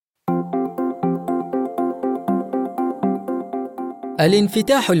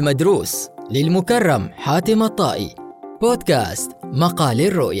الانفتاح المدروس للمكرم حاتم الطائي. بودكاست مقال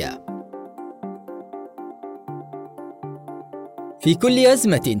الرؤيا. في كل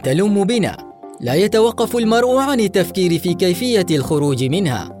أزمة تلم بنا لا يتوقف المرء عن التفكير في كيفية الخروج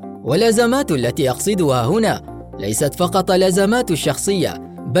منها، والأزمات التي أقصدها هنا ليست فقط الأزمات الشخصية،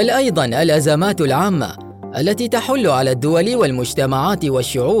 بل أيضاً الأزمات العامة التي تحل على الدول والمجتمعات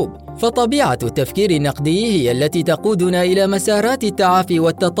والشعوب. فطبيعة التفكير النقدي هي التي تقودنا إلى مسارات التعافي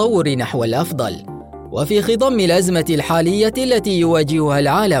والتطور نحو الأفضل. وفي خضم الأزمة الحالية التي يواجهها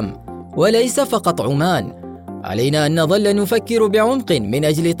العالم وليس فقط عمان، علينا أن نظل نفكر بعمق من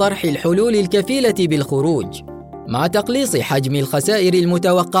أجل طرح الحلول الكفيلة بالخروج، مع تقليص حجم الخسائر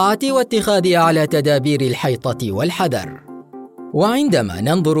المتوقعة واتخاذ أعلى تدابير الحيطة والحذر. وعندما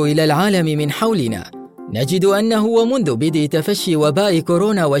ننظر إلى العالم من حولنا نجد أنه ومنذ بدء تفشي وباء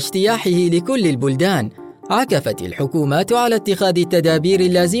كورونا واجتياحه لكل البلدان، عكفت الحكومات على اتخاذ التدابير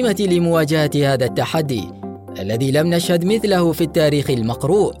اللازمة لمواجهة هذا التحدي الذي لم نشهد مثله في التاريخ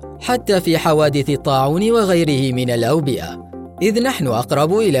المقروء، حتى في حوادث الطاعون وغيره من الأوبئة، إذ نحن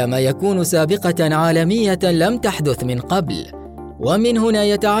أقرب إلى ما يكون سابقة عالمية لم تحدث من قبل. ومن هنا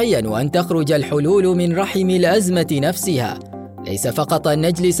يتعين أن تخرج الحلول من رحم الأزمة نفسها، ليس فقط أن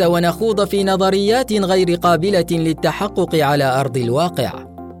نجلس ونخوض في نظريات غير قابلة للتحقق على أرض الواقع،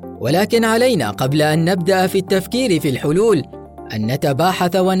 ولكن علينا قبل أن نبدأ في التفكير في الحلول أن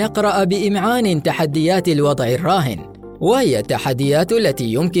نتباحث ونقرأ بإمعان تحديات الوضع الراهن، وهي التحديات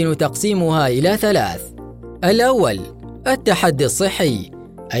التي يمكن تقسيمها إلى 3. الأول، التحدي الصحي،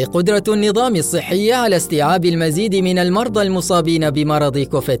 أي قدرة النظام الصحي على استيعاب المزيد من المرضى المصابين بمرض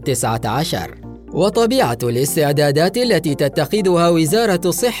كوفيد-19، وطبيعة الاستعدادات التي تتخذها وزارة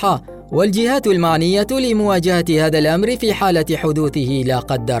الصحة والجهات المعنية لمواجهة هذا الأمر في حالة حدوثه لا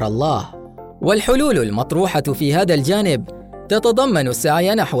قدر الله. والحلول المطروحة في هذا الجانب تتضمن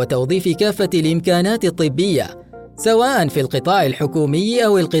السعي نحو توظيف كافة الإمكانات الطبية، سواء في القطاع الحكومي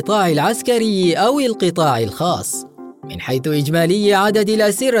أو القطاع العسكري أو القطاع الخاص، من حيث إجمالي عدد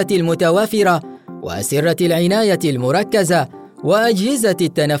الأسرة المتوافرة وأسرة العناية المركزة وأجهزة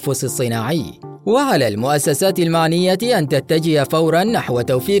التنفس الصناعي. وعلى المؤسسات المعنية أن تتجه فوراً نحو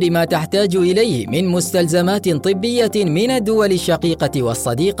توفير ما تحتاج إليه من مستلزمات طبية من الدول الشقيقة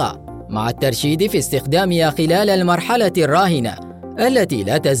والصديقة، مع الترشيد في استخدامها خلال المرحلة الراهنة التي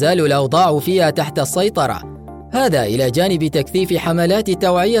لا تزال الأوضاع فيها تحت السيطرة، هذا إلى جانب تكثيف حملات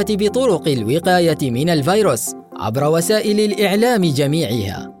التوعية بطرق الوقاية من الفيروس عبر وسائل الإعلام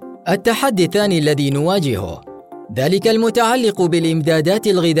جميعها. التحدي الثاني الذي نواجهه ذلك المتعلق بالإمدادات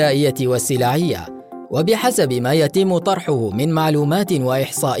الغذائية والسلعية، وبحسب ما يتم طرحه من معلومات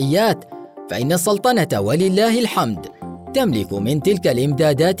وإحصائيات فإن السلطنة ولله الحمد تملك من تلك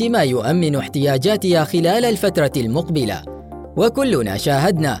الإمدادات ما يؤمن احتياجاتها خلال الفترة المقبلة، وكلنا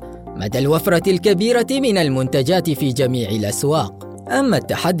شاهدنا مدى الوفرة الكبيرة من المنتجات في جميع الأسواق. أما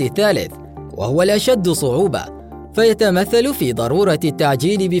التحدي الثالث وهو الأشد صعوبة فيتمثل في ضرورة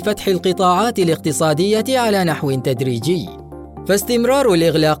التعجيل بفتح القطاعات الاقتصادية على نحو تدريجي، فاستمرار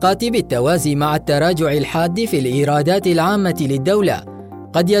الإغلاقات بالتوازي مع التراجع الحاد في الإيرادات العامة للدولة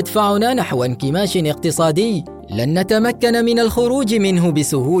قد يدفعنا نحو انكماش اقتصادي لن نتمكن من الخروج منه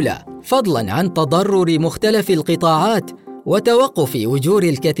بسهولة، فضلاً عن تضرر مختلف القطاعات وتوقف أجور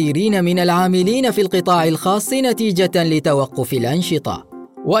الكثيرين من العاملين في القطاع الخاص نتيجة لتوقف الأنشطة.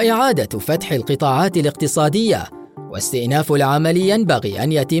 وإعادة فتح القطاعات الاقتصادية واستئناف العمل ينبغي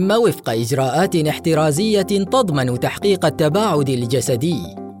أن يتم وفق إجراءات احترازية تضمن تحقيق التباعد الجسدي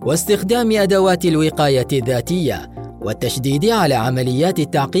واستخدام أدوات الوقاية الذاتية والتشديد على عمليات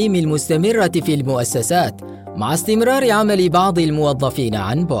التعقيم المستمرة في المؤسسات، مع استمرار عمل بعض الموظفين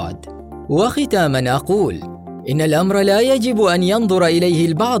عن بعد. وختاماً أقول إن الأمر لا يجب أن ينظر إليه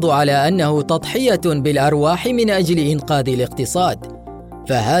البعض على أنه تضحية بالأرواح من أجل إنقاذ الاقتصاد،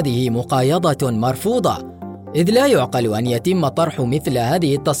 فهذه مقايضة مرفوضة، إذ لا يعقل أن يتم طرح مثل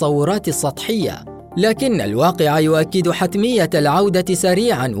هذه التصورات السطحية، لكن الواقع يؤكد حتمية العودة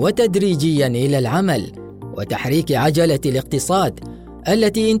سريعاً وتدريجياً إلى العمل وتحريك عجلة الاقتصاد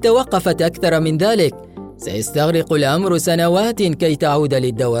التي إن توقفت أكثر من ذلك سيستغرق الأمر سنوات كي تعود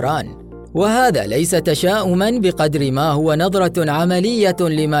للدوران. وهذا ليس تشاؤماً بقدر ما هو نظرة عملية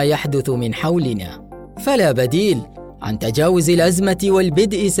لما يحدث من حولنا، فلا بديل عن تجاوز الأزمة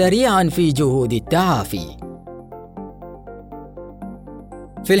والبدء سريعاً في جهود التعافي.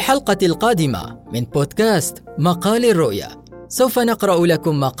 في الحلقة القادمة من بودكاست مقال الرؤيا سوف نقرأ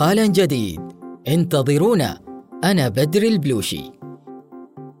لكم مقالاً جديد، انتظرونا. أنا بدر البلوشي.